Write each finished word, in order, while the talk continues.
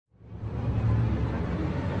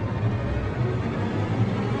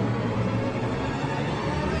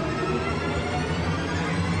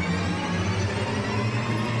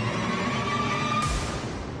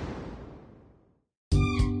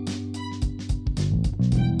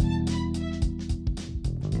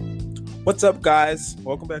What's up, guys?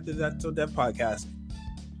 Welcome back to the That's So Dev podcast.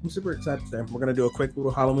 I'm super excited today. We're going to do a quick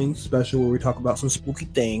little Halloween special where we talk about some spooky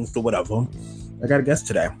things or whatever. I got a guest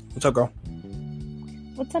today. What's up, girl?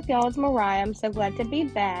 What's up, y'all? It's Mariah. I'm so glad to be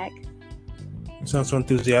back. You sound so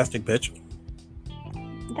enthusiastic, bitch.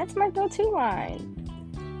 That's my go-to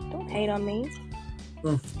line. Don't hate on me.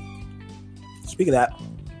 Speaking of that,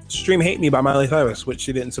 Stream Hate Me by Miley Cyrus, which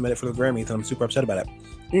she didn't submit it for the Grammys, and I'm super upset about it.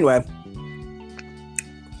 Anyway.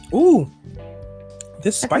 Ooh.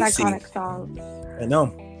 This That's spicy. an iconic song. I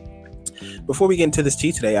know. Before we get into this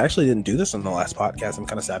tea today, I actually didn't do this on the last podcast. I'm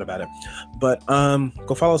kind of sad about it. But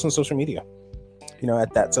go follow us on social media.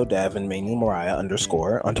 At That's So Dev and mainly Mariah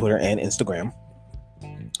 _ on Twitter and Instagram.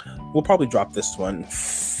 We'll probably drop this one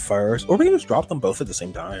first, or we can just drop them both at the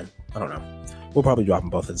same time. I don't know. We'll probably drop them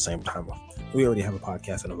both at the same time. We already have a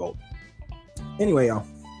podcast and a vote. Anyway, y'all.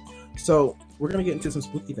 So we're gonna get into some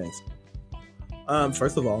spooky things.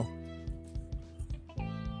 First of all,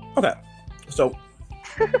 okay. So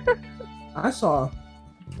I saw.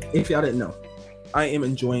 If y'all didn't know, I am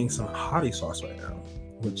enjoying some hottie sauce right now,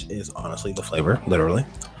 which is honestly the flavor, literally.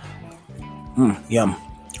 Yum.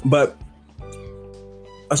 But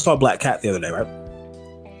I saw Black Cat the other day, right?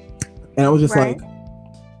 And I was just like,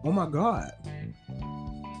 oh my God.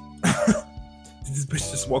 Did this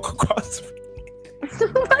bitch just walk across me?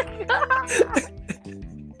 Oh my God.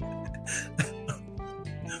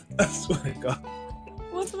 I swear to God.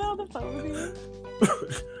 What's on the phone with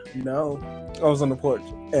you? No. I was on the porch.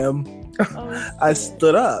 Oh, I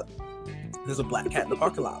stood up. There's a black cat in the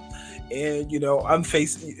parking lot. And, I'm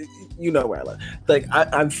facing, where I live. Like,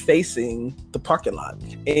 I'm facing the parking lot.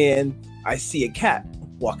 And I see a cat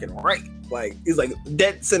walking right. Like, he's like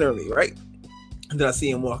dead center of me, right? And then I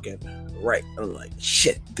see him walking right. And I'm like,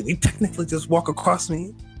 shit, did we technically just walk across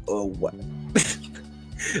me? Or what?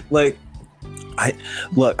 Like, I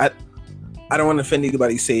don't want to offend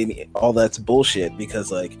anybody saying all that's bullshit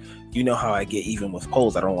because, like, how I get even with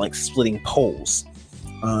polls. I don't like splitting polls.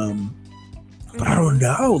 But I don't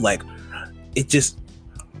know. Like, it just,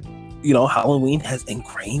 Halloween has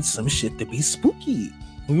ingrained some shit to be spooky.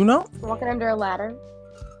 Walking under a ladder.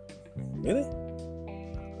 Really?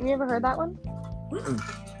 You ever heard that one?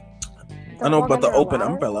 I know about the open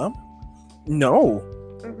umbrella. No.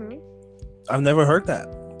 Mm-hmm. I've never heard that.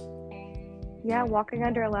 Yeah, walking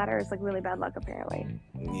under a ladder is like really bad luck, apparently.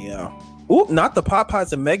 Yeah. Ooh, not the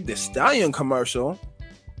Popeyes and Meg Thee Stallion commercial.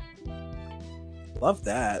 Love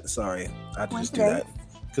that. Sorry, I had to just do that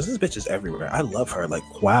because this bitch is everywhere. I love her. Like,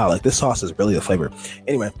 wow, like this sauce is really the flavor.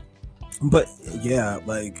 Anyway, but yeah,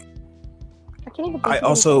 like I can't even. I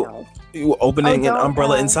also opening an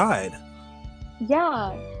umbrella inside.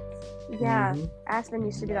 Yeah. Mm-hmm. Aspen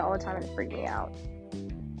used to do that all the time and it freaked me out.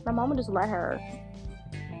 My mom would just let her.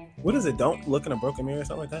 What is it? Don't look in a broken mirror or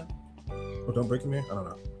something like that? Or don't break a mirror? I don't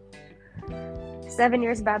know. 7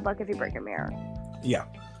 years bad luck if you break a mirror. Yeah.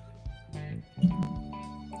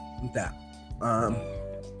 That.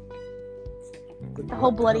 The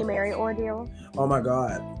whole Bloody Mary ordeal. Oh my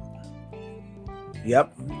God.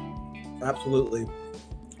 Yep. Absolutely.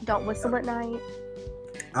 Don't whistle at night.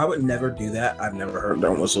 I would never do that. I've never heard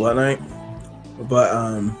don't whistle at night. But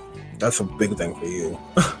that's a big thing for you.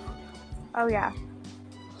 Oh yeah.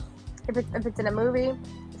 If it's in a movie,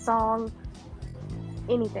 song,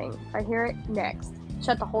 anything, if I hear it, next.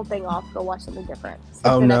 Shut the whole thing off. Go watch something different.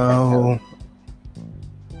 Oh no.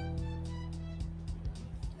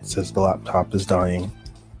 It says the laptop is dying.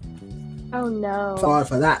 Oh no. Sorry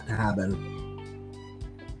for that to happen.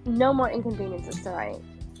 No more inconveniences tonight.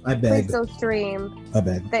 I beg. Please go stream I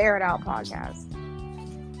beg. the Air It Out podcast.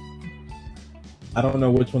 I don't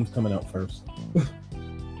know which one's coming out first.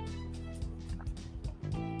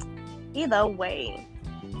 Either way.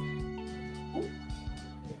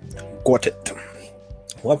 Got it.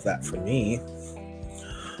 Love that for me.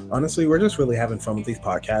 Honestly, we're just really having fun with these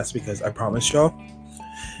podcasts because I promise y'all,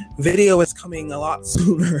 video is coming a lot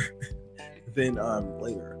sooner than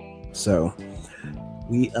later. So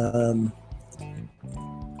we About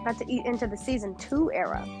to eat into the season 2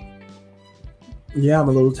 era. Yeah, I'm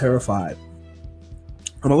a little terrified.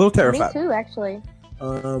 Me too, actually.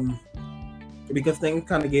 Because things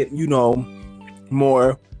kind of get,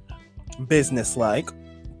 more business-like,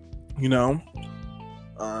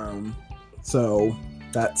 so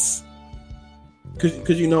that's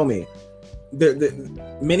because you know me. There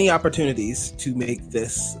many opportunities to make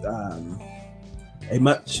this a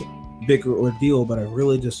much bigger ordeal, but I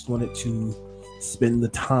really just wanted to spend the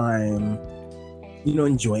time,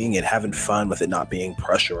 enjoying it, having fun with it, not being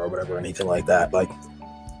pressure or whatever, anything like that. Like,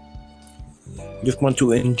 just want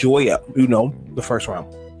to enjoy it, the first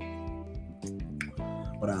round.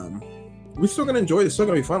 But we're still gonna enjoy it. It's still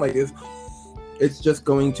gonna be fun. Like it's just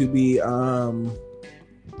going to be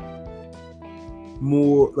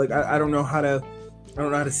more like I don't know how to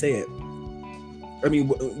say it. I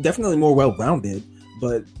mean, definitely more well-rounded,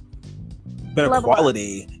 but better Level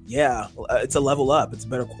quality. Up. Yeah, it's a level up. It's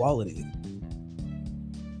better quality.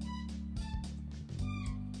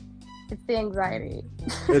 It's the anxiety.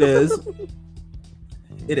 It is.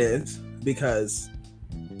 It is, because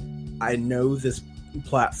I know this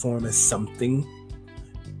platform is something.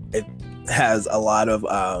 It has a lot of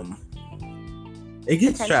it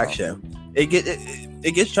gets potential. Traction.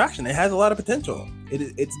 It gets traction. It has a lot of potential.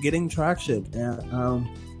 It's getting traction. And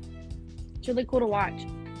it's really cool to watch.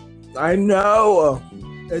 I know.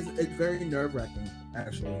 It's very nerve-wracking,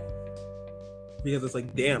 actually, because it's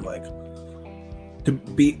like, damn, like, to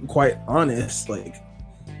be quite honest, like,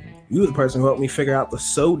 you were the person who helped me figure out the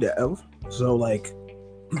SoDev. So, like,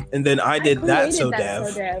 and then I did that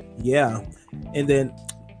SoDev. Yeah. And then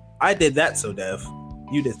I did that SoDev.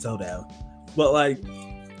 You did SoDev. But, like,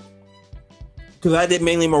 because I did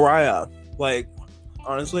mainly Mariah. Like,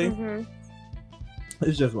 honestly,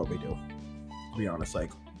 it's just what we do. To be honest,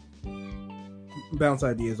 like, bounce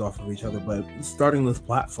ideas off of each other. But starting this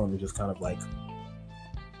platform is just kind of like,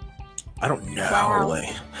 I don't know. Wow.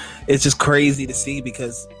 Like, it's just crazy to see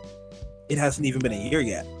because it hasn't even been a year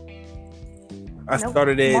yet. I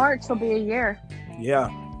started it. March will be a year. Yeah.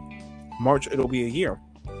 March, it'll be a year.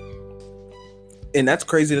 And that's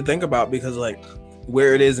crazy to think about because, like,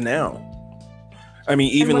 where it is now. I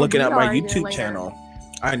mean, even looking at my YouTube channel,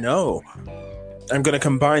 I know. I'm going to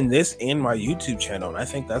combine this and my YouTube channel. And I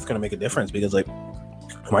think that's going to make a difference because, like,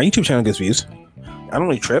 my YouTube channel gets views. I don't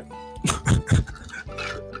really trip.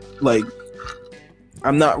 Like,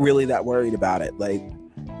 I'm not really that worried about it. Like,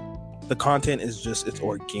 the content is just, it's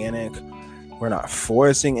organic. We're not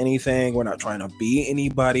forcing anything. We're not trying to be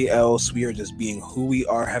anybody else. We are just being who we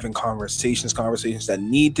are, having conversations that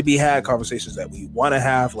need to be had, conversations that we want to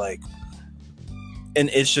have. Like, and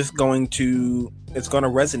it's just it's going to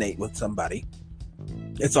resonate with somebody.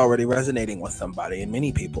 It's already resonating with somebody and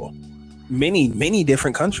many people, many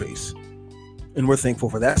different countries. And we're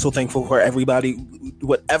thankful for that. So thankful for everybody,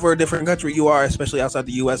 whatever different country you are, especially outside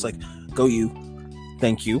the U.S. Like, go you.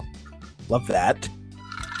 Thank you. Love that.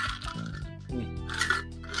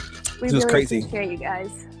 We really crazy. Appreciate you guys.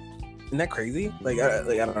 Isn't that crazy? Like I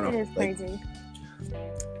don't know. It is crazy.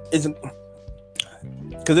 Isn't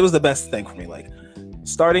because it was the best thing for me. Like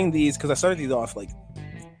starting these, because I started these off like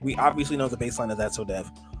we obviously know the baseline of That's So Dev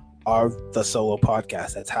are the solo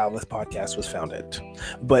podcast. That's how this podcast was founded.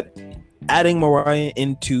 But adding Mariah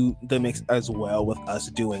into the mix as well with us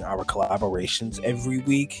doing our collaborations every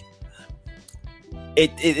week,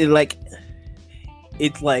 it's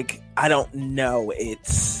like I don't know.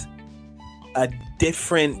 It's a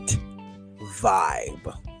different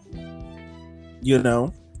vibe, you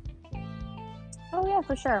know? Oh yeah,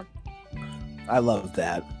 for sure. I love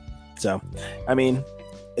that. So, I mean,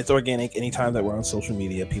 it's organic. Anytime that we're on social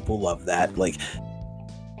media, people love that. Like,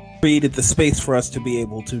 created the space for us to be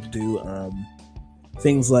able to do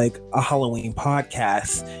things like a Halloween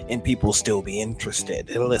podcast and people still be interested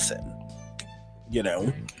and listen. You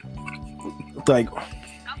know? Like,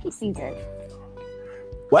 spooky season.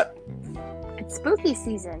 What? It's spooky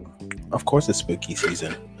season. Of course it's spooky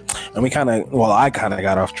season. And I kind of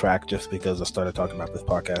got off track just because I started talking about this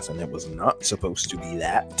podcast and it was not supposed to be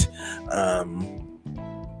that.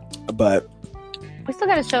 But we still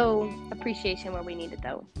got to show appreciation where we need it,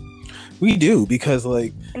 though. We do, because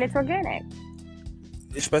like... And it's organic.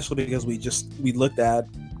 Especially because we looked at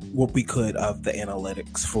what we could of the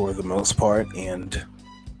analytics for the most part, and,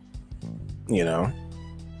 you know,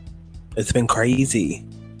 it's been crazy.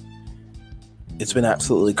 It's been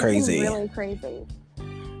absolutely crazy. It's been really crazy.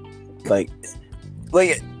 Like,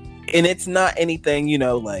 and it's not anything, you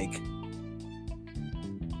know, like,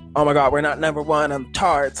 oh my God, we're not number one on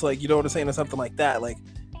charts, like, you know what I'm saying, or something like that. Like,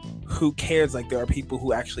 who cares? Like, there are people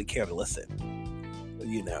who actually care to listen,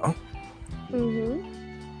 you know?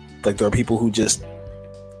 Like, there are people who just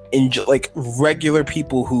enjoy, like, regular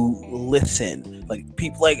people who listen. Like,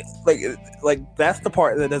 people, like that's the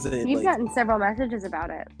part that doesn't... You've gotten several messages about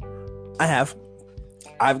it. I have.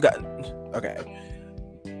 I've gotten... Okay.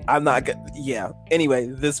 I'm not good. Yeah. Anyway,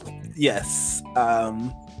 this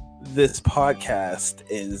podcast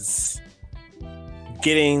is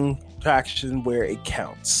getting traction where it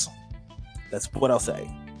counts. That's what I'll say.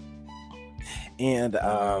 And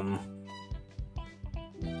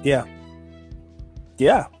yeah,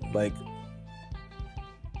 like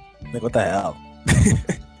what the hell?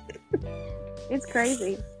 It's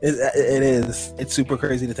crazy. It is. It's super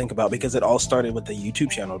crazy to think about because it all started with the YouTube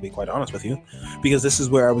channel, to be quite honest with you. Because this is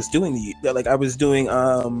where I was doing I was doing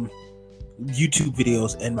YouTube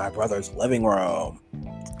videos in my brother's living room.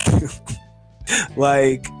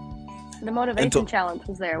 Like the motivation challenge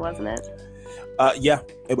was there, wasn't it? Yeah,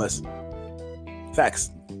 it was.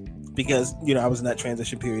 Facts. Because, I was in that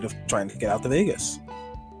transition period of trying to get out to Vegas.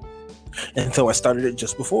 And so I started it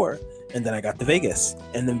just before, and then I got to Vegas.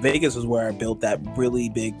 And then Vegas was where I built that really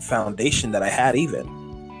big foundation that I had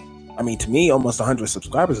even. I mean, to me, almost 100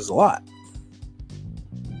 subscribers is a lot.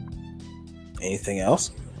 Anything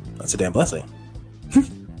else? That's a damn blessing.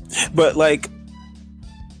 But,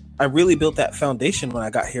 I really built that foundation when I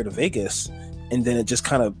got here to Vegas, and then it just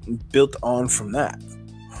kind of built on from that.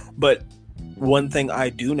 But one thing I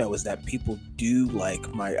do know is that people do like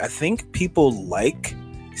I think people like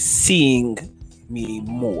seeing me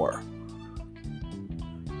more.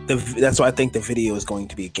 That's why I think the video is going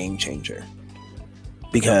to be a game changer.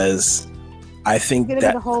 Because I think it's going to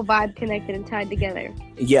be the whole vibe connected and tied together.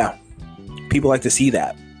 Yeah. People like to see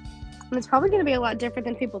that. And it's probably going to be a lot different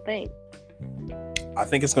than people think. I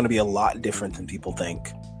think it's going to be a lot different than people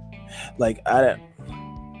think.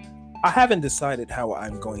 I haven't decided how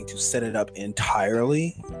I'm going to set it up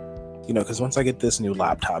entirely, because once I get this new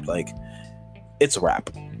laptop, it's a wrap.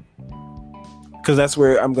 Because that's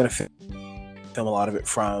where I'm going to film a lot of it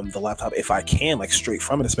from the laptop if I can, straight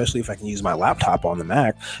from it, especially if I can use my laptop on the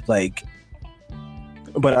Mac.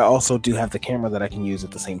 But I also do have the camera that I can use at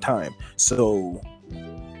the same time. So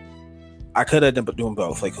I could end up doing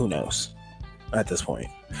both. Who knows at this point?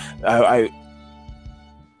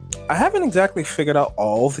 I haven't exactly figured out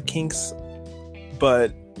all the kinks,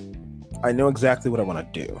 but I know exactly what I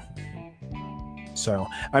want to do. So,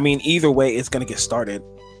 I mean, either way, it's going to get started.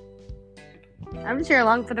 I'm just here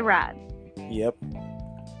along for the ride. Yep.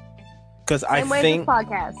 Because I think...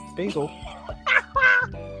 podcast. Bagel.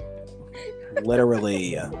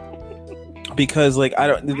 Literally. Because, I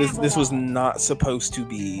don't... This was not supposed to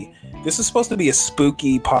be... This is supposed to be a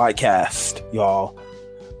spooky podcast, y'all.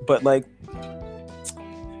 But,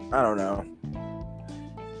 I don't know.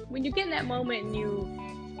 When you get in that moment and you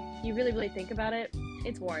really, really think about it,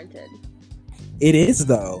 it's warranted. It is,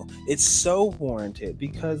 though. It's so warranted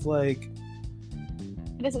because, it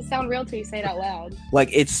doesn't sound real till you say it out loud.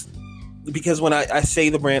 It's because when I say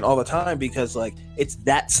the brand all the time because, it's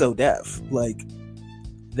That's So Dev.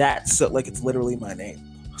 That's so, it's literally my name.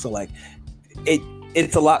 So,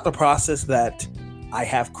 it's a lot to process that I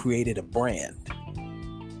have created a brand.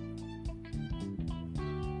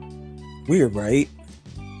 Weird, right?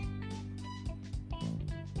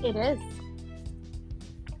 It is.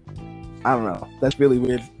 I don't know. That's really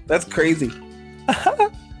weird. That's crazy.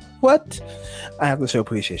 What? I have to show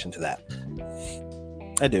appreciation to that.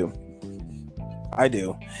 I do.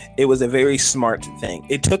 It was a very smart thing.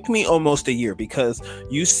 It took me almost a year because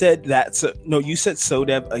you said you said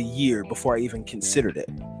SoDev a year before I even considered it.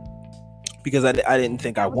 Because I didn't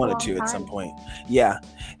think I wanted to at some point. Yeah.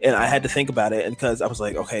 And I had to think about it. And because I was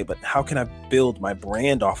like, okay, but how can I build my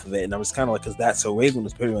brand off of it? And I was kind of because That's So Raven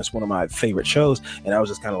was pretty much one of my favorite shows. And I was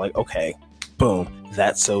just kind of okay, boom,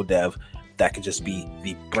 That's So Dev. That could just be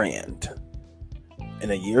the brand. And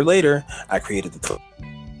a year later, I created the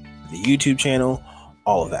YouTube channel,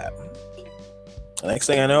 all of that. The next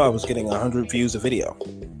thing I know, I was getting 100 views a video.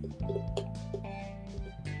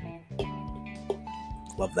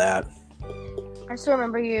 Love that. I still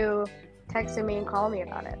remember you texting me and calling me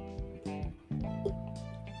about it.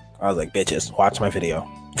 I was like, bitches, watch my video.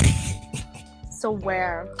 So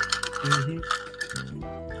where? Mm-hmm.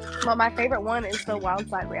 Well, my favorite one is the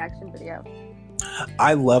Wildside reaction video.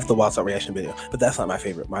 I love the Wildside reaction video, but that's not my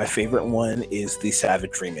favorite. My favorite one is the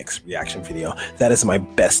Savage Remix reaction video. That is my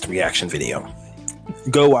best reaction video.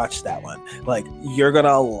 Go watch that one. You're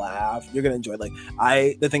gonna laugh. You're gonna enjoy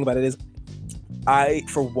it. The thing about it is,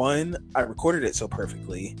 for one, I recorded it so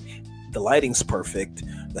perfectly. The lighting's perfect.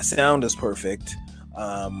 The sound is perfect.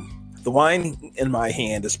 The wine in my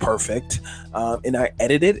hand is perfect. And I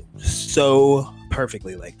edited it so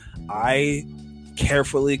perfectly. I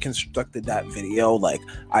carefully constructed that video.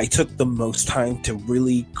 I took the most time to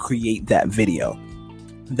really create that video.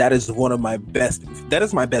 That is my best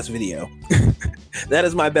video. That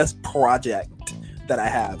is my best project that I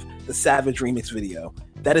have. The Savage Remix video.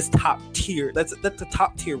 That is top tier. That's a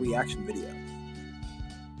top tier reaction video.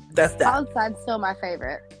 That's that. Outside's still my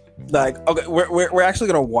favorite. Okay, we're actually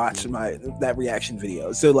gonna watch that reaction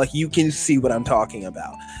video, so you can see what I'm talking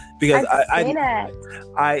about. Because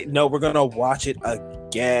I know we're gonna watch it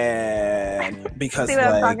again because see what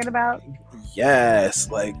I'm talking about. Yes,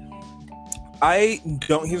 I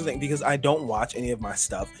don't. Here's the thing, because I don't watch any of my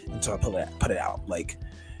stuff until I put it out. Like,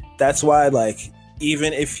 that's why, like,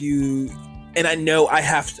 even if you, and I know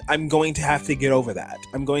I'm going to have to get over that.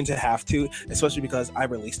 I'm going to have to, especially because I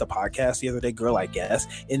released a podcast the other day, Girl, I Guess,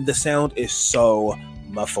 and the sound is so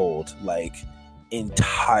muffled, like,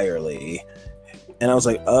 entirely. And I was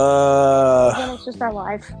like, Well, it's just our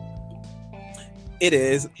life. It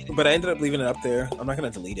is, but I ended up leaving it up there. I'm not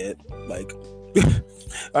gonna delete it. Like,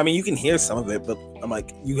 I mean, you can hear some of it, but I'm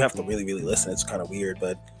like, you have to really, really listen. It's kind of weird,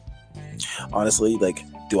 but honestly, like,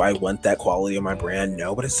 do I want that quality of my brand?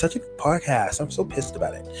 No, but it's such a good podcast. I'm so pissed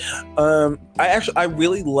about it. I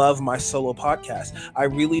really love my solo podcast. I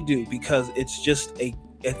really do, because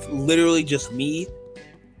it's literally just me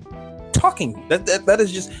talking.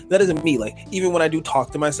 That isn't me. Like, even when I do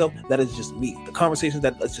talk to myself, that is just me. The conversations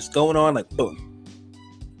that's just going on, like, boom.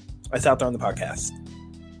 It's out there on the podcast.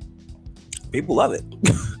 People love it.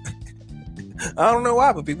 I don't know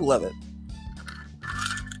why, but people love it.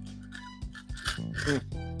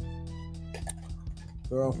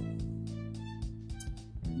 Girl.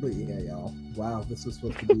 But yeah, y'all. Wow, this was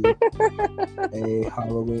supposed to be a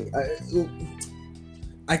Halloween.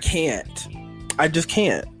 I can't. I just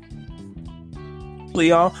can't.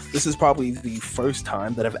 Y'all, this is probably the first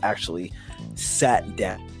time that I've actually sat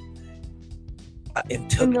down and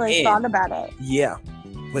took and really thought about it. Yeah,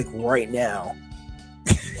 like right now.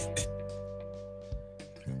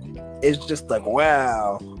 It's just like,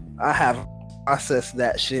 wow, I have processed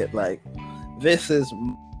that shit. Like, this is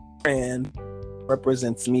brand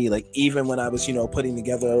represents me. Like, even when I was, putting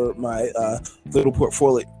together my little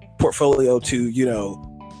portfolio to,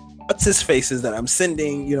 what's his faces that I'm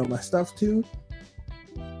sending, my stuff to.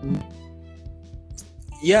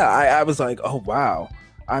 Yeah, I was like, oh wow,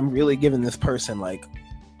 I'm really giving this person, like,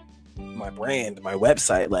 my brand, my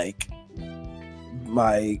website, like,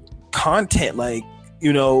 my content, like,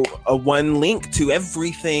 a one link to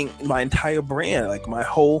everything, my entire brand, like, my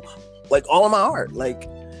whole, like, all of my art. Like,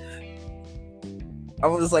 I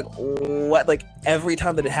was like, what? Like, every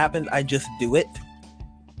time that it happens, I just do it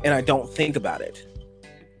and I don't think about it,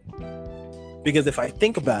 because if I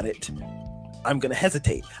think about it, I'm gonna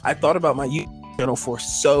hesitate. I thought about my YouTube channel for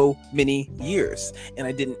so many years, and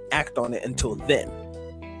I didn't act on it until then.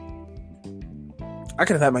 I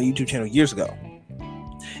could have had my YouTube channel years ago.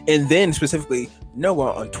 And then specifically,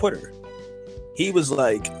 Noah on Twitter, he was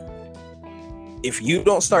like, if you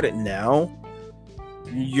don't start it now,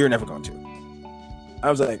 you're never going to. I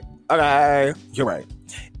was like, okay, you're right.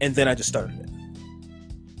 And then I just started it.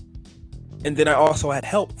 And then I also had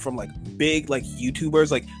help from, like, big, like,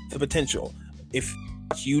 YouTubers, like The Potential. If you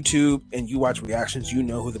watch YouTube and you watch reactions, you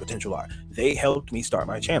know who The Potential are. They helped me start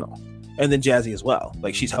my channel. And then Jazzy as well.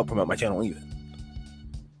 Like, she's helped promote my channel even.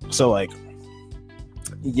 So, like,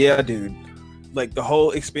 yeah, dude. Like, the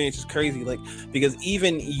whole experience is crazy. Like, because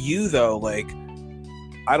even you, though, like,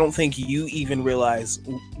 I don't think you even realize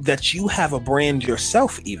that you have a brand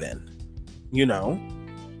yourself, even.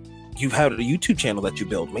 You've had a YouTube channel that you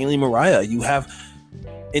built, mainly Mariah. You have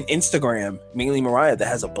an Instagram, mainly Mariah, that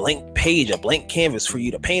has a blank page, a blank canvas for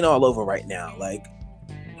you to paint all over right now. Like,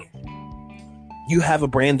 you have a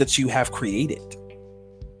brand that you have created.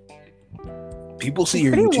 People see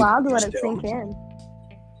your YouTube. It's pretty wild to let it sink in.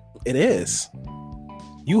 It is.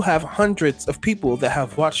 You have hundreds of people that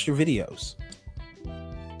have watched your videos.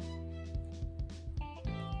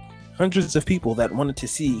 Hundreds of people that wanted to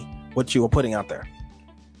see what you were putting out there.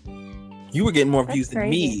 You were getting more views than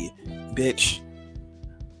me, bitch.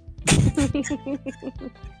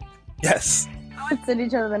 Yes. We would send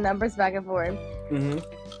each other the numbers back and forth.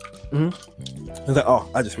 I was like, oh,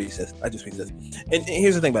 I just reached this. And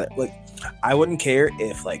here's the thing about it. Like, I wouldn't care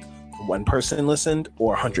if, like, one person listened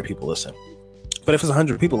or 100 people listened. But if it's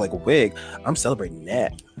 100 people, like Wig, I'm celebrating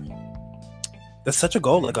that. That's such a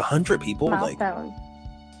goal. Like, 100 people. Milestone.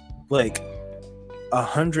 Like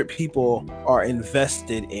 100 people are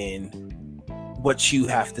invested in what you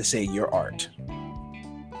have to say, your art.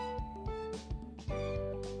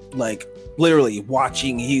 Like, literally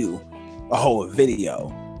watching you, a whole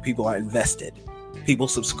video. People are invested. People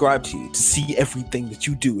subscribe to you to see everything that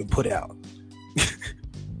you do and put out.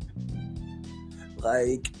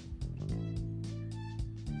 Like,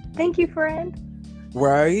 thank you, friend.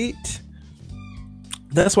 Right?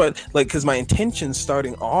 That's what, like, because my intentions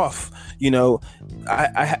starting off, you know,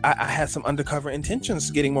 I had some undercover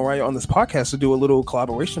intentions getting Mariah on this podcast to do a little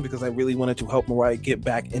collaboration, because I really wanted to help Mariah get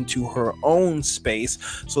back into her own space,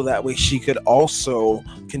 so that way she could also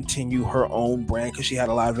continue her own brand, because she had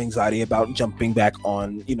a lot of anxiety about jumping back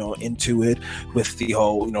on, you know, into it with the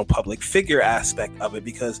whole, you know, public figure aspect of it,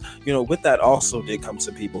 because, you know, with that also did come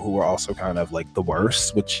some people who were also kind of like the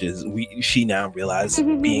worst, which is she now realized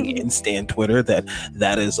being in Stan Twitter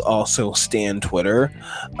that is also Stan Twitter.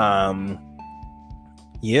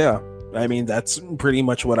 Yeah, I mean, that's pretty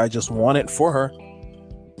much what I just wanted for her.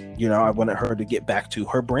 You know, I wanted her to get back to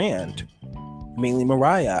her brand, mainly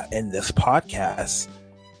Mariah, and this podcast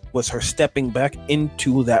was her stepping back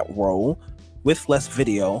into that role with less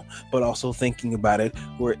video, but also thinking about it,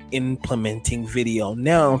 we're implementing video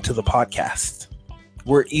now to the podcast.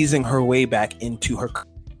 We're easing her way back into her.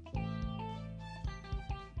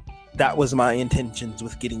 That was my intentions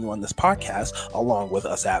with getting you on this podcast, along with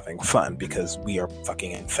us having fun, because we are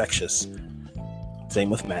fucking infectious. Same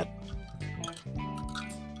with Matt.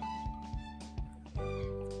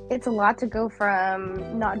 It's a lot to go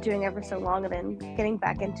from not doing ever so long and then getting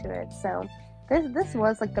back into it. So this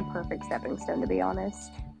was like the perfect stepping stone, to be honest.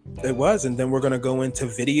 It was, and then we're gonna go into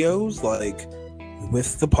videos like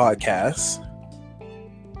with the podcast,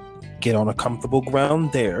 get on a comfortable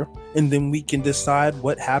ground there, and then we can decide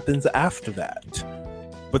what happens after that.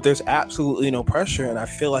 But there's absolutely no pressure, and I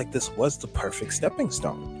feel like this was the perfect stepping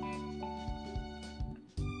stone.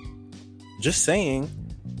 Just saying,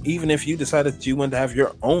 even if you decided that you wanted to have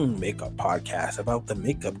your own makeup podcast about the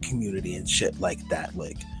makeup community and shit like that,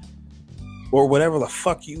 like, or whatever the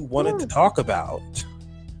fuck you wanted to talk about.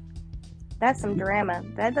 That's some drama.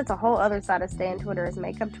 That's a whole other side of Stan Twitter, is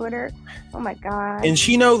makeup Twitter. Oh my god. And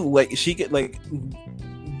she knows, like, she could, like,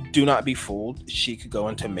 do not be fooled. She could go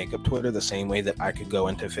into makeup Twitter the same way that I could go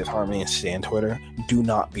into Fifth Harmony and Stan Twitter. Do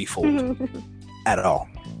not be fooled at all,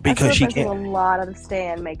 because she can't. A lot of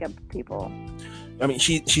Stan makeup people. I mean,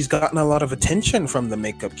 she's gotten a lot of attention from the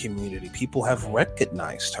makeup community. People have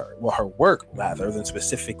recognized her, well, her work rather than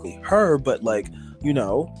specifically her, but, like, you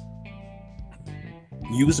know,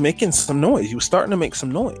 you was making some noise. You was starting to make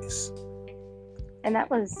some noise. And that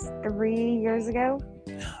was 3 years ago?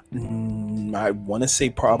 I want to say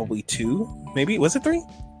probably 2. Maybe. Was it 3?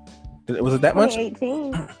 Was it that much?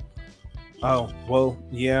 2018. Oh, well,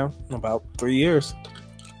 yeah. About 3 years.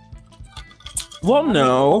 Well,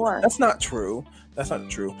 no. That's not true. That's not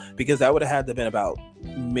true. Because that would have had to have been about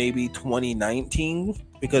maybe 2019.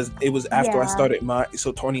 Because it was after I started my...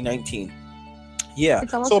 So 2019. Yeah,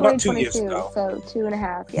 it's almost so about 2 years ago. So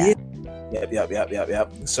 2.5, yeah.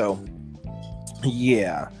 Yep. So,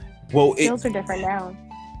 yeah. Well, skills are different now.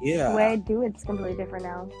 Yeah. The way I do it's completely different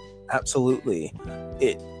now. Absolutely.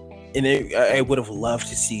 I would have loved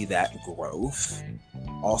to see that growth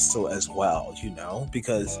also as well, you know,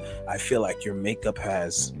 because I feel like your makeup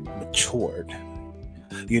has matured.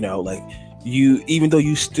 You know, like, you, even though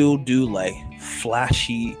you still do like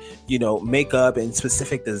flashy, you know, makeup and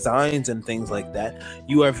specific designs and things like that,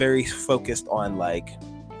 you are very focused on like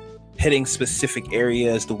hitting specific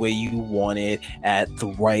areas the way you want it, at the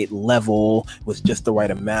right level, with just the right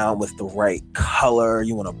amount, with the right color.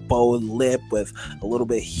 You want a bold lip with a little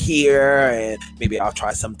bit here, and maybe I'll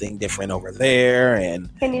try something different over there. And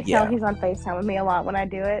can you tell he's on FaceTime with me a lot when I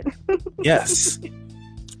do it? Yes,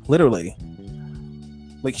 literally.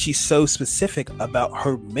 Like, she's so specific about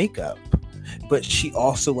her makeup, but she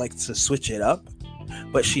also likes to switch it up,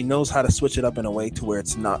 but she knows how to switch it up in a way to where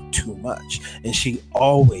it's not too much. And she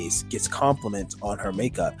always gets compliments on her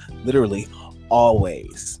makeup, literally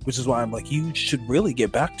always, which is why I'm like, you should really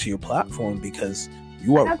get back to your platform, because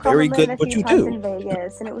you are very good at what you do. In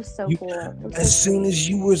Vegas, and it was so cool. As soon as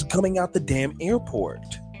you was coming out the damn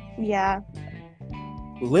airport. Yeah.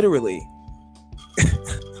 Literally.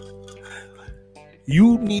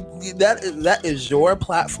 You need that is your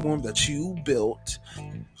platform that you built,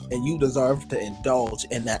 and you deserve to indulge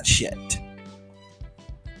in that shit.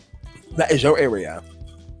 That is your area,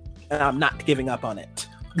 and I'm not giving up on it.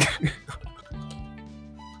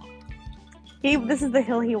 This is the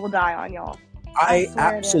hill he will die on, y'all. I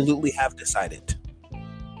absolutely have decided.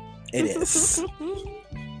 It is.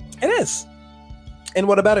 It is. And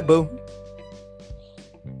what about it, boo?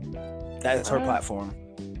 That is her platform.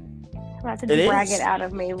 About to drag it out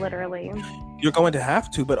of me, literally. You're going to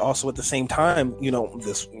have to, but also at the same time, you know,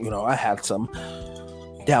 I had some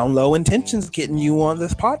down low intentions getting you on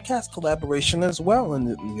this podcast collaboration as well, and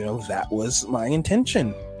you know, that was my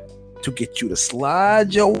intention, to get you to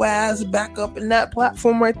slide your ass back up in that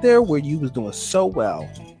platform right there where you was doing so well.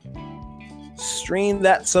 stream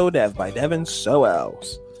That So Dev by Devin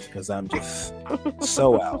Soels, because I'm just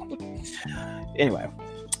so well. Anyway,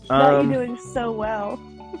 You're doing so well.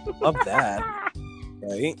 Love that,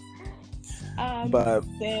 right?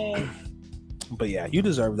 But yeah, you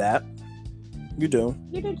deserve that. You do.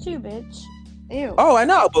 You do too, bitch. Ew. Oh, I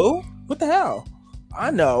know, boo. What the hell?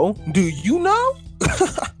 I know. Do you know?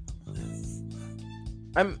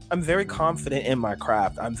 I'm very confident in my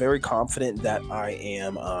craft. I'm very confident that I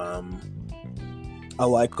am a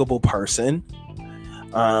likable person.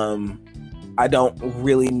 I don't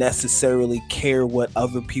really necessarily care what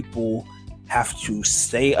other people have to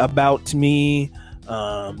say about me.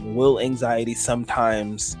 Will anxiety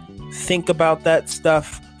sometimes think about that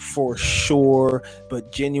stuff for sure,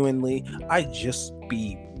 but genuinely, I just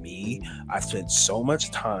be me. I spent so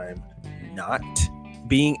much time not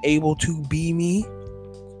being able to be me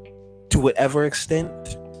to whatever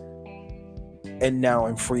extent, and now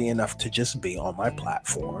I'm free enough to just be on my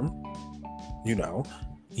platform. You know,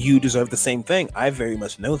 you deserve the same thing. I very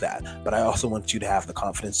much know that, but I also want you to have the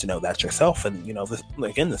confidence to know that yourself. And you know, this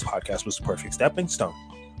podcast was the perfect stepping stone.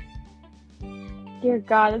 Dear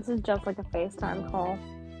God, this is just like a FaceTime call.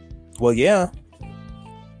 Well, yeah.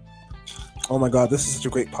 Oh my God, this is such a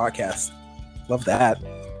great podcast. Love that.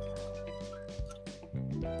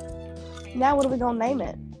 Now, what are we gonna name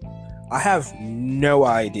it? I have no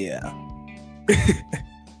idea.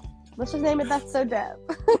 Let's just name it That's So Dev.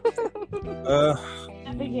 The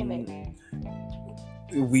beginning.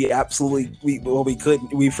 We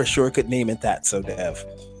for sure could name it That So Dev.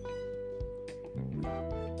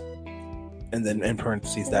 And then in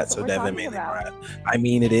parentheses, That's So Dev and mainly Mariah. I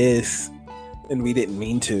mean, it is. And we didn't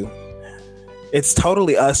mean to. It's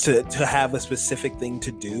totally us to have a specific thing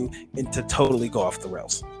to do and to totally go off the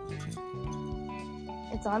rails.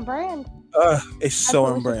 It's on brand. It's so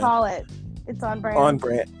on brand. Call it. It's on brand. On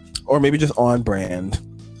brand. Or maybe just on brand.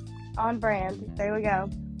 On brand. There we go.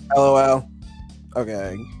 LOL.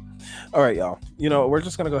 Okay. All right, y'all. You know, we're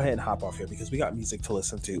just going to go ahead and hop off here because we got music to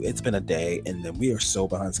listen to. It's been a day, and then we are so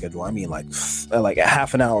behind schedule. I mean, like a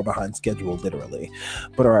half an hour behind schedule, literally.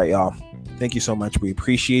 But all right, y'all. Thank you so much. We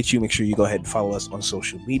appreciate you. Make sure you go ahead and follow us on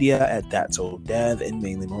social media at That's So Dev and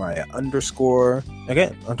mainly Mariah _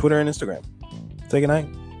 again on Twitter and Instagram. Say good night.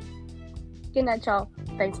 Good night, y'all.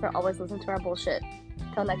 Thanks for always listening to our bullshit.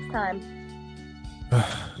 Till next time.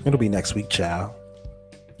 It'll be next week, child.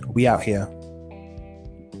 We out here.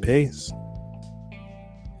 Peace.